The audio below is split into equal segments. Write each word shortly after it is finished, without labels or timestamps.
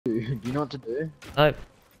Do you know what to do? No.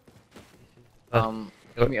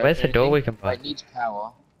 Where's the door we can buy? It needs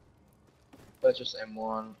power. Purchase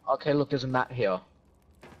M1. Okay, look, there's a map here.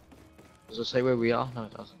 Does it say where we are? No,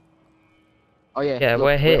 it doesn't. Oh yeah. Yeah, look,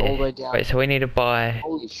 we're here. all the way down. Wait, so we need to buy.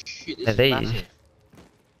 Holy shit, this Are is these? massive.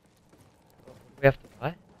 We have to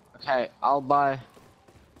buy. Okay, I'll buy.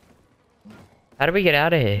 How do we get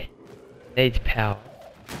out of here? Needs power.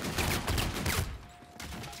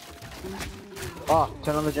 Oh,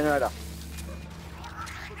 turn on the generator.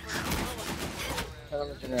 Turn on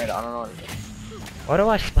the generator. I don't know what it is. Why do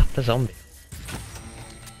I slap the zombie?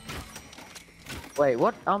 Wait,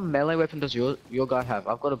 what melee weapon does your guy have?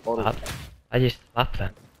 I've got a bottle. I just slap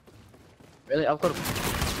them. Really? I've got a...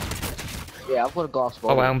 Yeah, I've got a glass Oh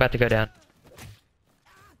bottle. wait, I'm about to go down.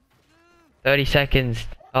 30 seconds.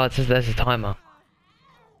 Oh, it says there's a timer.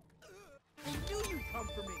 I knew you'd come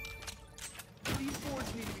for me. These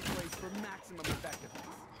boards need to be placed for maximum effectiveness.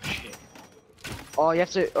 Shit. Oh, you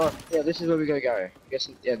have to... Oh, yeah, this is where we gotta go. Yes,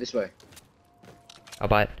 yeah, this way. I'll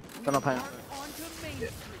buy it. Turn up, hang on. Onto Main Yeah.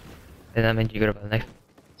 Street. And that means you gotta buy the next one.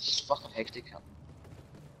 This is fucking hectic.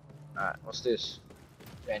 Alright, what's this?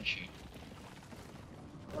 Banshee.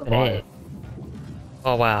 I'm gonna buy Hey. it.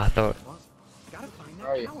 Oh wow, I thought. Gotta find Where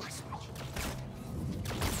are you? that power switch.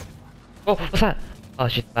 Oh, what's that? Oh,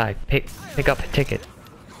 it's just a bag. Pick up a ticket.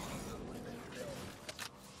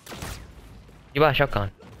 You buy a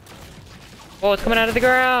shotgun. Oh, it's coming out of the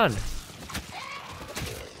ground!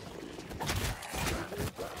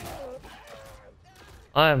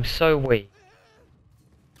 I am so weak.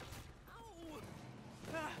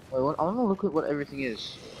 Wait, what? I wanna look at what everything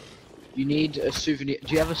is. You need a souvenir.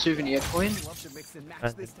 Do you have a souvenir coin? Love to mix and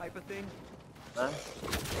match this type of thing. No?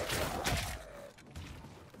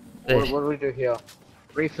 This. What do we do here?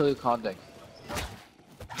 Refill your card deck.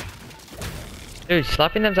 Dude,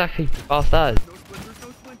 slapping them's actually fast as. No splinters, no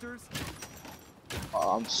splinters.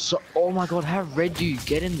 Oh, I'm so. Oh my god, how red do you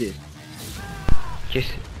get in this?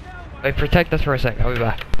 Just wait, protect us for a sec. I'll be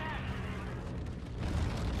back.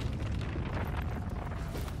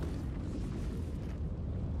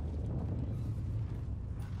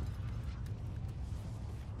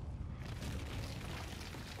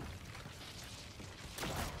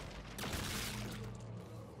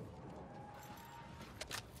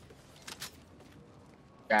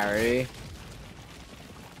 Gary.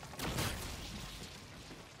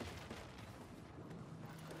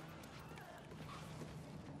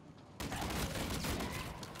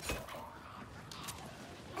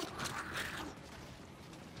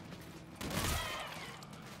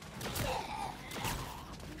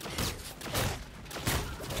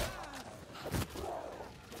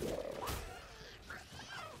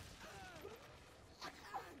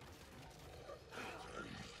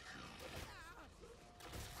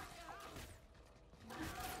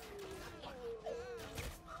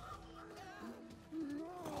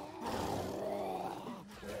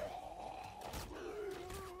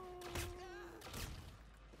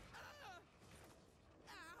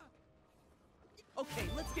 Okay,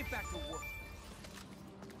 let's get back to work.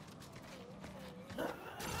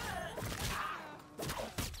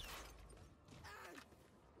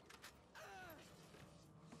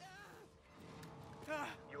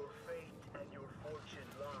 Your fate and your fortune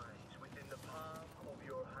lies within the palm of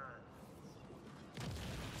your hand.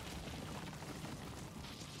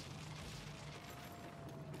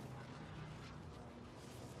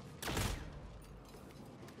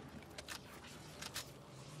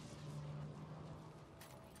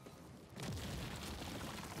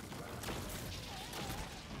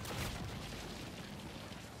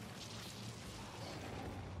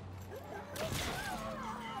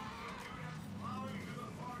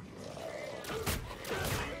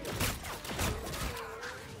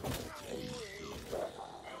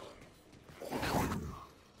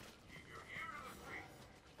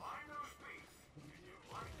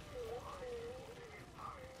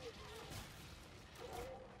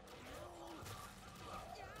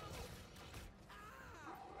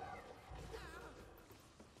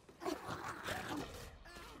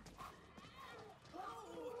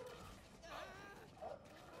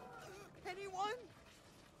 Anyone?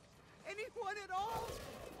 Anyone at all?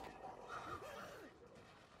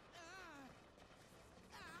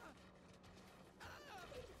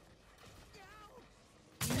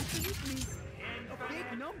 Infinite means a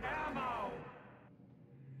big number.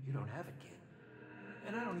 You don't have it, kid.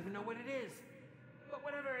 And I don't even know what it is. But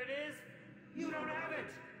whatever it is, you don't have it.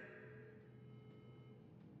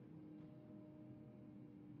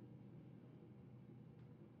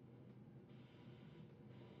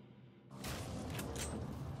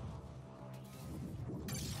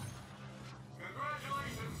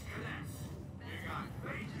 Congratulations,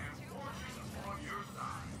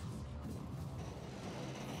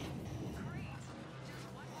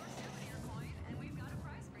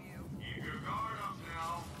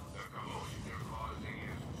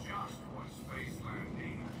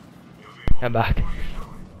 I'm back.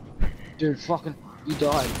 Dude, fucking, you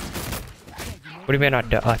died. What do you mean I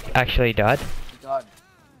actually died? You died.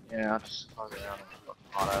 Yeah, I just hung around and got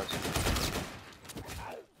hot ass.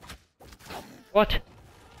 What?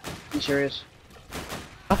 You serious?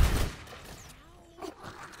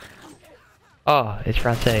 Oh, it's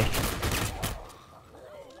Francais.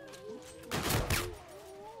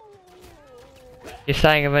 You're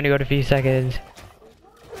saying I've only got a few seconds.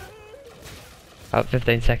 About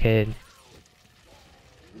 15 seconds.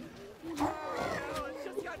 Oh, it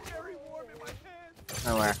just got very warm in my pants.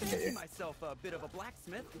 No way I can get Fancy you. myself a bit of a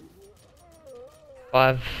blacksmith.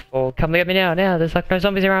 5, 4, come get me now, there's like no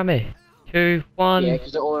zombies around me. 2, 1. Yeah,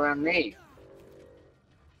 because they're all around me.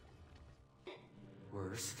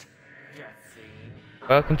 Worst death scene.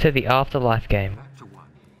 Welcome to the Afterlife game. Back to one.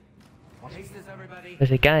 Taste this, everybody.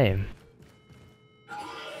 There's a game. So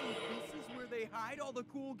this is where they hide all the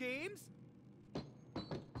cool games?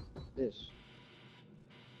 This.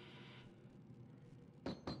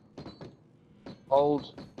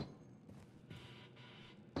 Hold.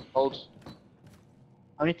 Hold.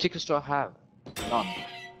 How many tickets do I have? None.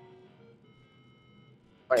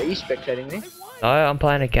 Wait, are you spectating me? I won. No, I'm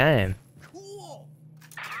playing a game. Cool.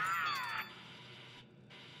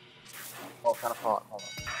 Oh, kind of hot. Hold on.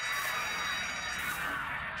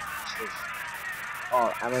 What's this?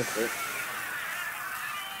 Oh, ammo clip.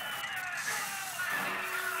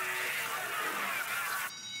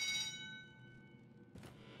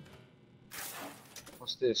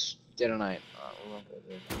 What's this? Detonate. Alright, we won't go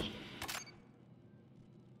there.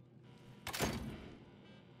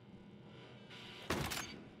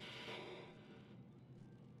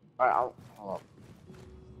 Alright, I'll hold up.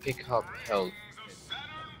 Pick up held.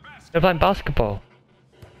 They're playing basketball.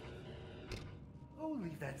 Oh,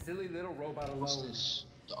 leave that silly little robot alone. What's this?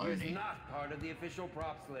 The He's Oni. not part of the official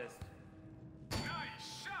props list.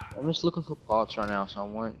 I'm just looking for parts right now, so I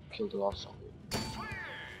won't kill the last zombie.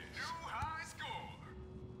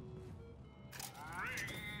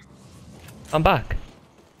 I'm back.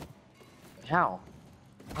 How?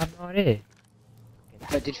 I have no idea.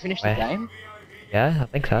 Wait, did you finish Where? the game? Yeah, I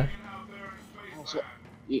think so. Oh, so,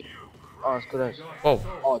 yeah. Oh, it's good as. Whoa,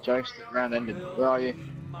 Oh, jokes, the round ended. Where are you?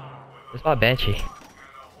 there's my Banshee.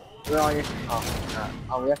 Where are you? Oh,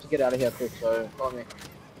 no. Oh, we have to get out of here quick, so follow me.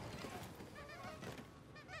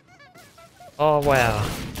 Oh wow.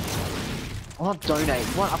 I want to donate.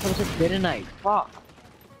 What? I thought it said detonate. Fuck.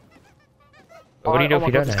 What do you do if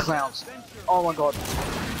you God, don't it's know? clowns. Oh my god.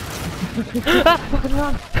 Fucking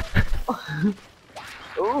run.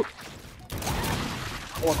 Ooh.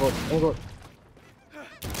 Oh my god. Oh my god.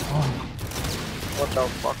 Oh. What the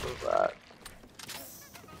fuck was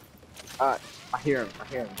that? I hear him. I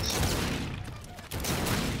hear him.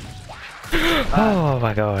 Oh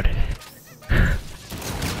my god.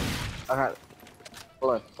 Alright.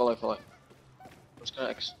 Follow, follow, follow. I'm just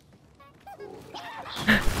gonna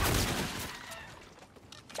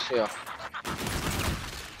See ya.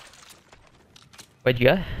 Where'd you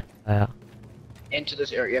go? Enter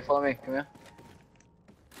this area. Yeah, follow me. Come here.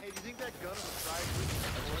 Hey, do you think that gun on the side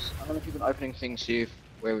I'm gonna keep an opening thing, see if,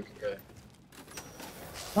 where we can go.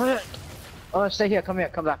 Oh, oh, stay here. Come here.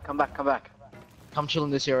 Come back. Come back. Come back. Come chill in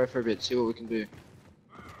this area for a bit. See what we can do.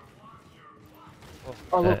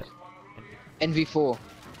 Oh look. NV4.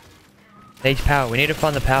 Needs power. We need to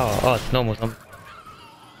find the power. Oh, it's normal zombie.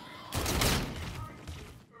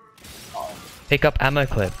 Pick up ammo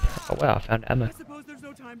clip. Oh wow, I found ammo. I suppose there's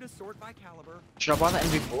no time to sort by caliber. Should I buy the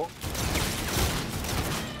NV4?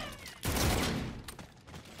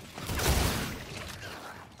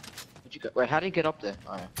 Where'd you go? Wait, how do you get up there?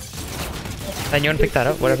 Oh, yeah. And you wanna pick that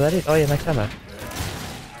up? Whatever that is? Oh yeah, max ammo.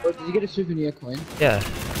 Oh, did you get a souvenir coin? Yeah.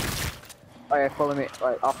 Oh yeah, follow me.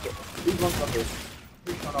 Right, after. These ones on this.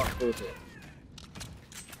 Who's not off with it?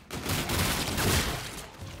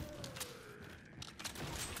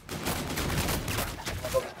 Oh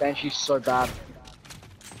my god, this Banshee's so bad.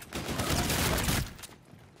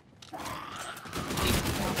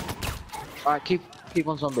 Alright, keep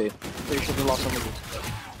on zombie. Pretty sure the last zombie was.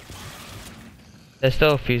 There's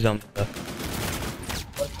still a few zombies though.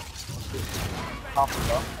 Half of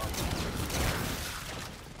them.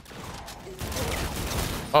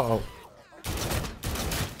 Uh oh.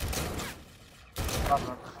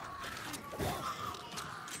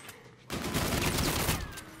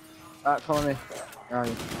 Alright, follow me. Where are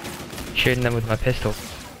you? Shooting them with my pistol.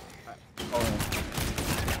 Follow me.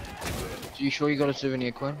 Are you sure you got a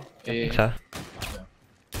souvenir coin? I think so.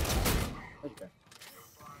 Okay.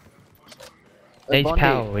 Needs Bondi,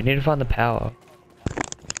 power. We need to find the power.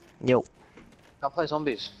 Yo. Can't play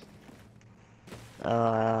zombies.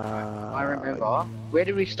 Uh. I remember. Where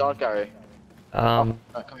did we start, Gary? Right,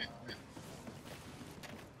 come here.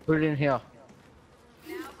 Put it in here.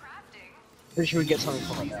 Pretty sure we get something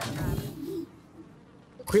from it now.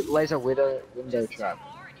 Equip laser window trap.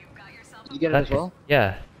 Did you get it as well?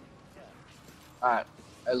 Yeah. Alright,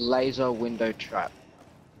 a laser window trap.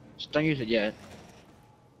 Just don't use it yet.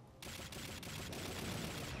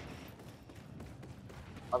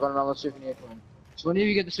 I got another souvenir coin. So whenever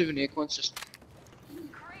you get the souvenir coins, just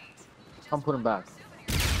come put them back.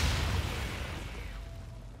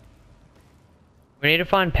 We need to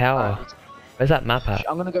find power. Alright, Where's that map at?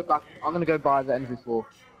 I'm gonna go back. I'm gonna go by the NV4.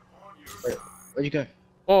 Wait, where'd you go?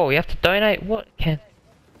 Oh, you have to donate? What? Can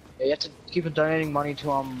Yeah, you have to keep on donating money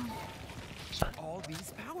to All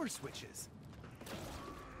these power switches.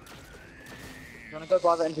 You wanna go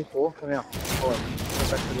by the NV4? Come here. Follow. Go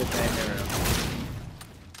back to the main area.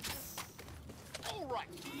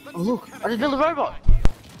 Oh look! I just built a robot!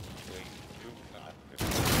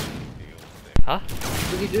 Huh?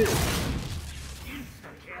 What does he do?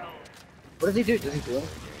 What does he do? Does he do it?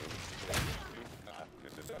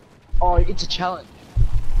 Oh, it's a challenge.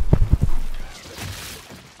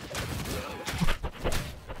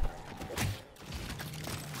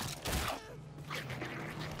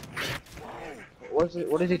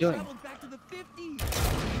 What is he doing? Traveled back to the 50s.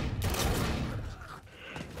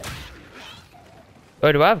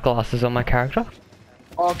 Oh, do I have glasses on my character?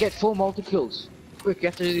 Oh, get 4 multi-kills. Quick, you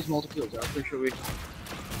have to do these multi-kills. I'm pretty sure we...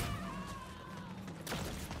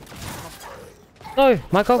 No,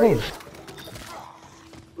 my goggles.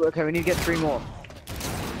 Okay, we need to get 3 more.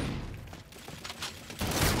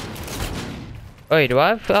 Wait, do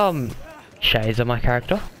I have shades on my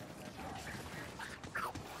character?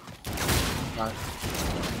 No.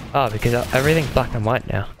 Oh, because everything's black and white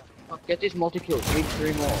now. Get these multi-kills. We need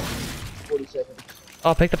 3 more. 40 seconds. Oh,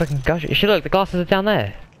 I picked up a concussion. You should look, the glasses are down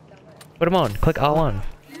there. Put them on. Click R1.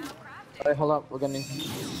 Hey, hold up. We're getting...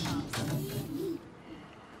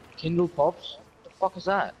 Kindle Pops? What the fuck is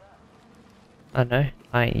that? I don't know.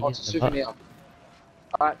 I ain't Oh, it's a using them. souvenir.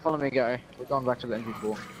 Alright, follow me, go. We're going back to the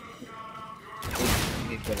NV4. We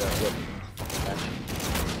need to get a weapon.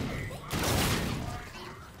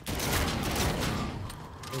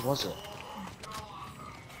 Where was it?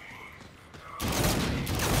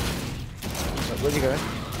 Where'd you go?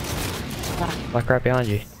 Like right behind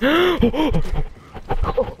you.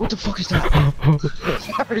 Oh, what the fuck is that?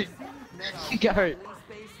 Gary! Gary!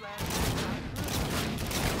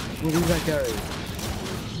 Where did that go?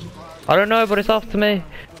 I don't know, but it's after me.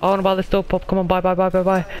 I wanna buy this dog pop. Come on, buy.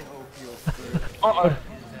 Uh-oh!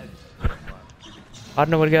 I don't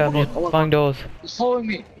know where to go. I'm just buying doors. It's following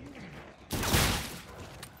me!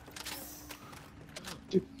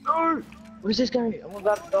 Dude, no! What is this, Gary? I'm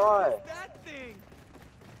about to die! That thing.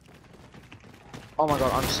 Oh my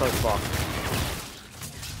god, I'm so fucked.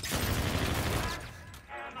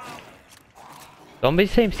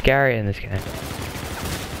 Zombies seem scary in this game.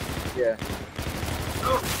 Yeah.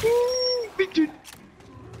 Big dude!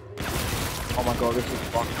 Oh my god, this is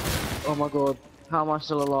fucked. Oh my god, how am I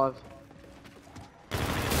still alive?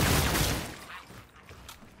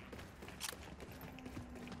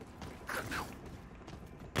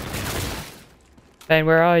 Ben,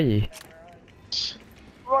 where are you?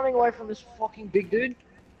 Running away from this fucking big dude.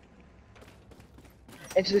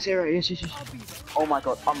 Enter this area, yes. Oh my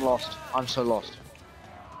god, I'm lost. I'm so lost.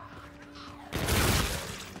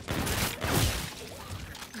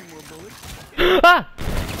 Ah!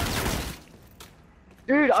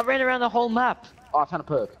 Dude, I ran around the whole map. Oh, I found a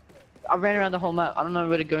perk. I ran around the whole map. I don't know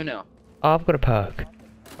where to go now. Oh, I've got a perk.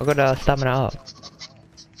 I've got stamina up.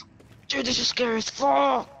 Dude, this is scary as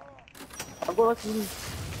fuck. I've got like...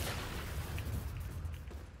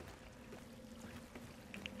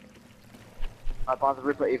 I buy the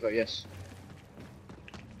Ripper Evo, yes.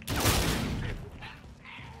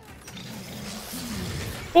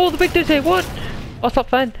 Oh, the big dude's here. What? Oh, stop,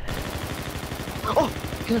 fan. Oh!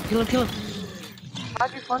 Kill him!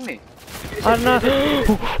 How'd you find me? I don't know.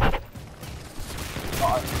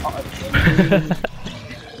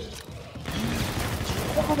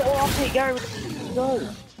 Oh, I'll take Gary. No.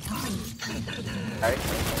 Gary?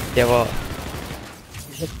 Yeah, what?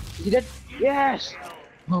 Is he dead? Yes!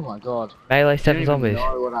 Oh my god. Melee I 7 don't even zombies.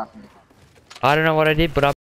 know what happened. I don't know what I did, but I